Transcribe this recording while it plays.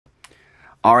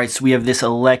Alright, so we have this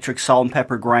electric salt and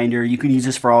pepper grinder. You can use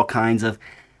this for all kinds of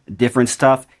different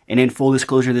stuff. And in full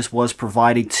disclosure, this was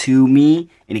provided to me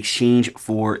in exchange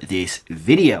for this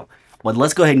video. But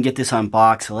let's go ahead and get this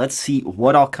unboxed. So let's see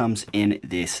what all comes in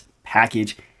this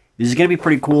package. This is going to be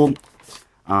pretty cool.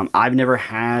 I've never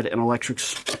had an electric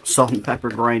salt and pepper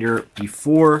grinder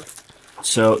before.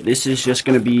 So this is just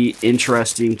going to be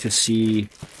interesting to see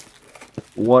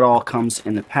what all comes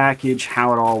in the package,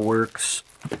 how it all works.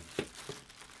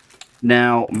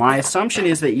 Now, my assumption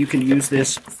is that you can use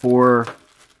this for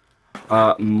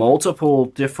multiple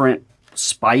different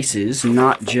spices,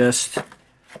 not just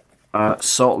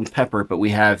salt and pepper, but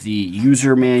we have the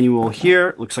user manual here.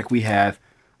 It looks like we have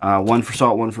one for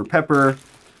salt, one for pepper,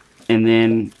 and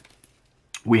then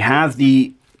we have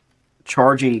the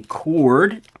charging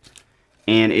cord,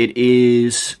 and it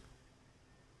is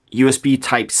USB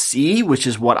Type-C, which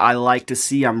is what I like to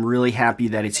see. I'm really happy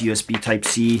that it's USB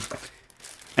Type-C.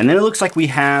 And then it looks like we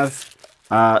have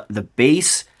the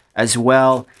base as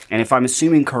well. And if I'm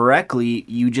assuming correctly,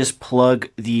 you just plug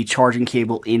the charging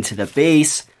cable into the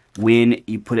base. When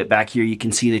you put it back here, you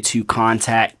can see the two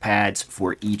contact pads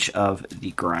for each of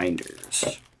the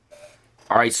grinders.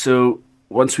 All right, so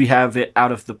once we have it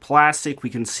out of the plastic, we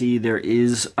can see there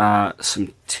is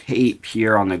some tape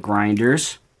here on the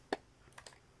grinders.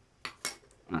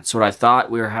 That's what I thought.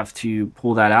 We'll have to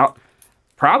pull that out.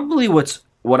 Probably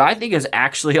what I think is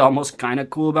actually almost kind of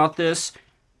cool about this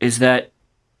is that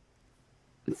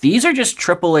these are just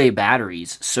AAA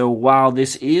batteries. So while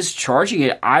this is charging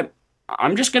it,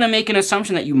 I'm just going to make an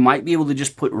assumption that you might be able to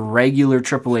just put regular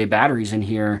AAA batteries in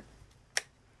here.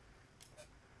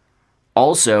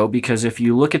 Also, because if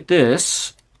you look at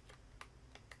this,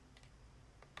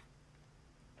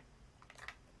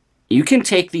 you can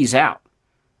take these out.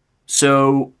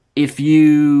 So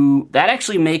that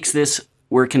actually makes this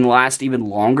where it can last even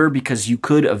longer, because you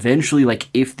could eventually, like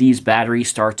if these batteries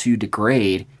start to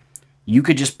degrade, you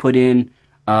could just put in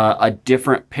a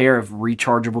different pair of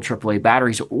rechargeable AAA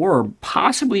batteries, or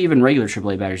possibly even regular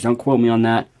AAA batteries. Don't quote me on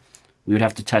that. We would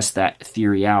have to test that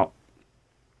theory out.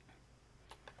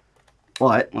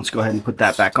 But let's go ahead and put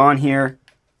that back on here.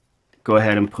 Go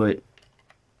ahead and put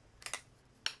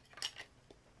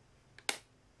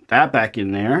that back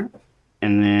in there.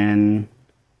 And then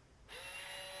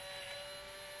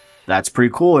that's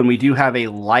pretty cool. And we do have a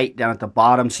light down at the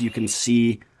bottom so you can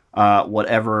see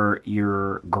whatever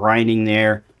you're grinding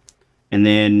there. And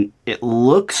then it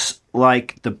looks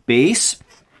like the base.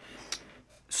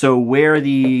 So where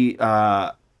the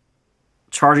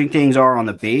charging things are on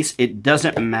the base, it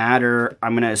doesn't matter.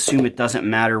 I'm going to assume it doesn't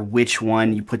matter which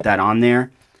one you put that on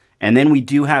there. And then we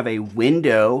do have a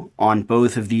window on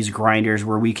both of these grinders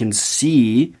where we can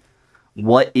see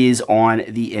what is on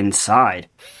the inside.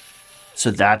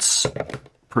 So that's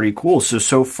pretty cool.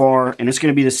 So far, and it's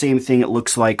going to be the same thing it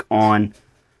looks like on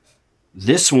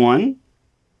this one.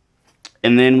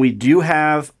 And then we do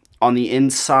have on the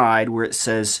inside where it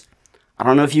says, I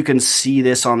don't know if you can see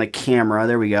this on the camera.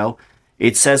 There we go.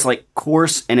 It says like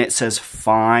coarse and it says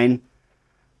fine,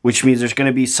 which means there's going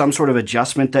to be some sort of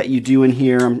adjustment that you do in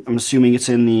here. I'm assuming it's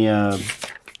in the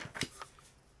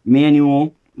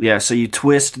manual. Yeah, so you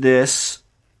twist this.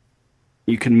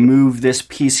 You can move this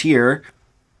piece here.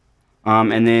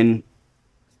 And then,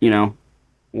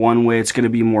 one way it's going to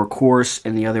be more coarse,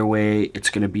 and the other way it's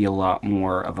going to be a lot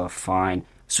more of a fine.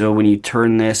 So when you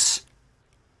turn this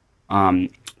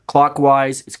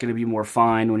clockwise, it's going to be more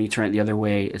fine. When you turn it the other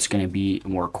way, it's going to be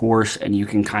more coarse, and you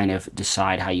can kind of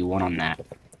decide how you want on that.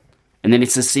 And then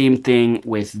it's the same thing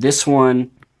with this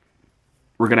one.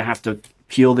 We're going to have to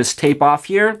peel this tape off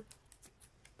here.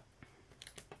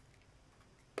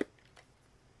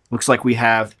 Looks like we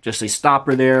have just a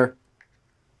stopper there.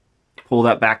 Pull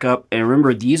that back up. And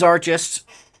remember, these are just,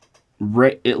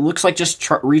 it looks like just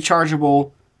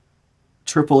rechargeable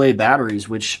AAA batteries,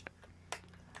 which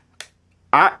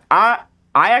I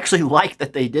actually like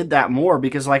that they did that more,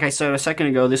 because like I said a second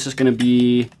ago, this is going to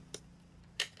be,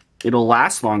 it'll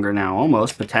last longer now,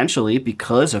 almost, potentially,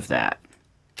 because of that.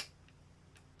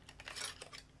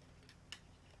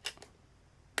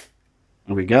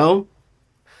 There we go.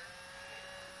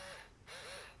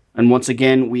 And once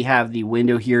again, we have the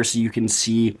window here so you can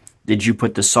see, did you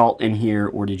put the salt in here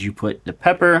or did you put the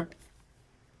pepper?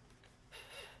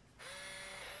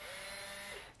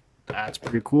 That's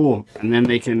pretty cool. And then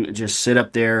they can just sit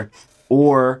up there,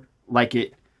 or like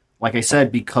I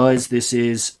said, because this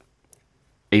is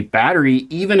a battery,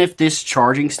 even if this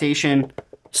charging station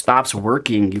stops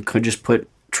working, you could just put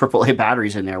AAA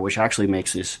batteries in there, which actually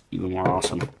makes this even more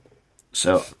awesome.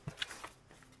 So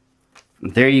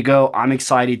there you go. I'm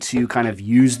excited to kind of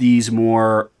use these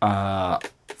more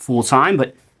full time,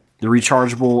 but the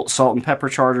rechargeable salt and pepper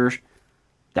chargers,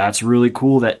 that's really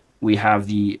cool that we have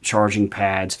the charging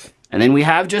pads. And then we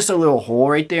have just a little hole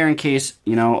right there in case,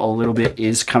 you know, a little bit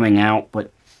is coming out,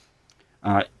 but,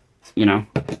 you know,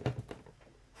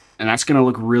 and that's going to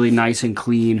look really nice and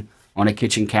clean on a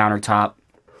kitchen countertop.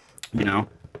 You know,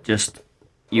 just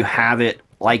you have it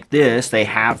like this. They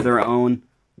have their own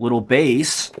little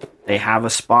base. They have a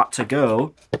spot to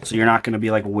go. So you're not going to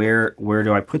be like, where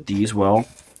do I put these? Well,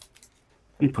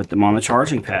 you put them on the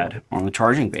charging pad, on the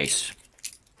charging base.